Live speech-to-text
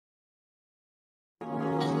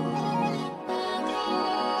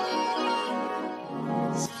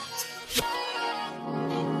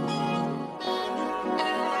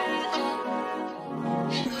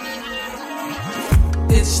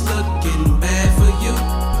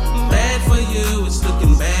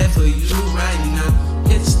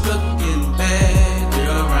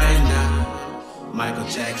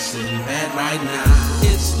Jackson, bad right now.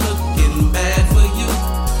 It's looking bad for you.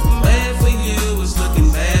 Bad for you. It's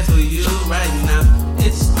looking bad for you right now.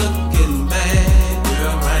 It's looking bad,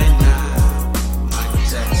 girl, right now. Michael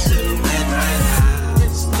Jackson, bad right now.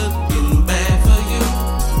 It's looking bad for you.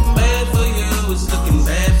 Bad for you. It's looking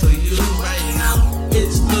bad for you right now.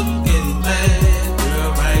 It's looking bad,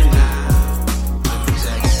 girl, right now. Michael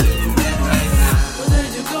Jackson, bad right now. Well, there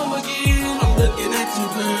you go again. I'm looking at you,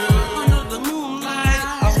 girl. Under the moonlight,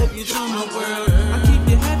 I hope you do my world. I keep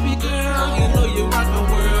you happy, girl. You know you rock my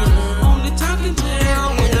world. Only time can tell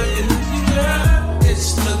when I can have you, girl.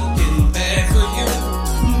 It's looking bad for you.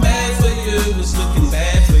 Bad for you. It's looking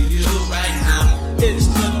bad for you right now. It's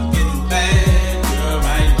looking bad, girl,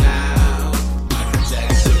 right now. Michael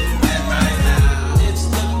Jackson, bad right now. It's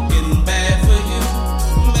looking bad for you.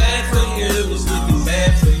 Bad for you. It's looking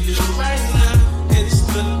bad for you right now. It's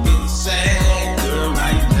looking sad, girl,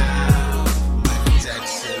 right now. Michael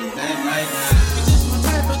Jackson, bad right now. You're just my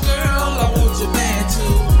type of girl, I want you bad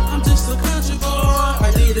too. I'm just a country boy,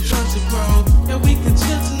 I need a country girl. And we can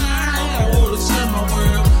chill tonight, I wanna share my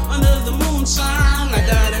world. Under the moonshine, I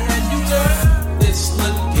gotta have you, girl. It's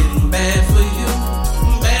looking bad for you.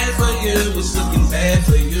 Bad for you, it's looking bad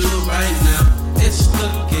for you right now. It's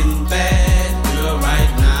looking bad, girl,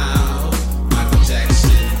 right now. Michael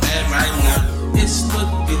Jackson, bad right now. It's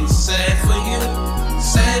looking sad for you.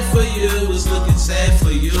 Sad for you, it's looking sad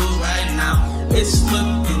for you right now. It's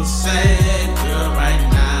looking sad, girl, right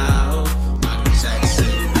now. Michael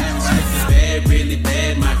Jackson, bad right now. Bad, really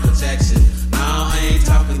bad, Michael Jackson. No, I ain't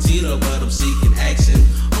talking Tito, but I'm seeking action.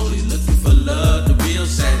 Only looking for love, the real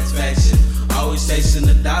satisfaction. Always chasing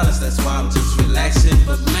the dollars, that's why I'm just relaxing.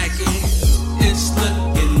 But Mackie, it's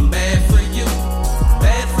looking bad for you.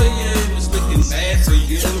 Bad for you, it's looking bad for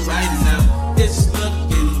you right now. It's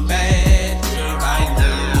looking bad, girl, right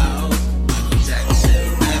now. Michael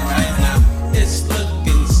Jackson, bad right now. It's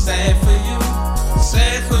looking sad for you.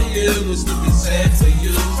 Sad for you, it's looking sad for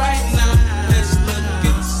you right now. It's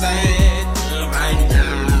looking sad, girl, right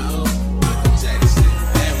now. Michael Jackson,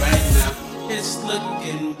 bad right now. It's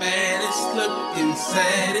looking bad, it's looking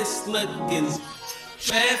sad, it's looking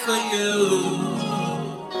bad for you,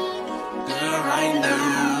 girl, right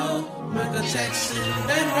now. Michael Jackson,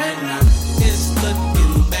 bad right now. It's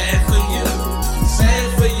looking bad for you.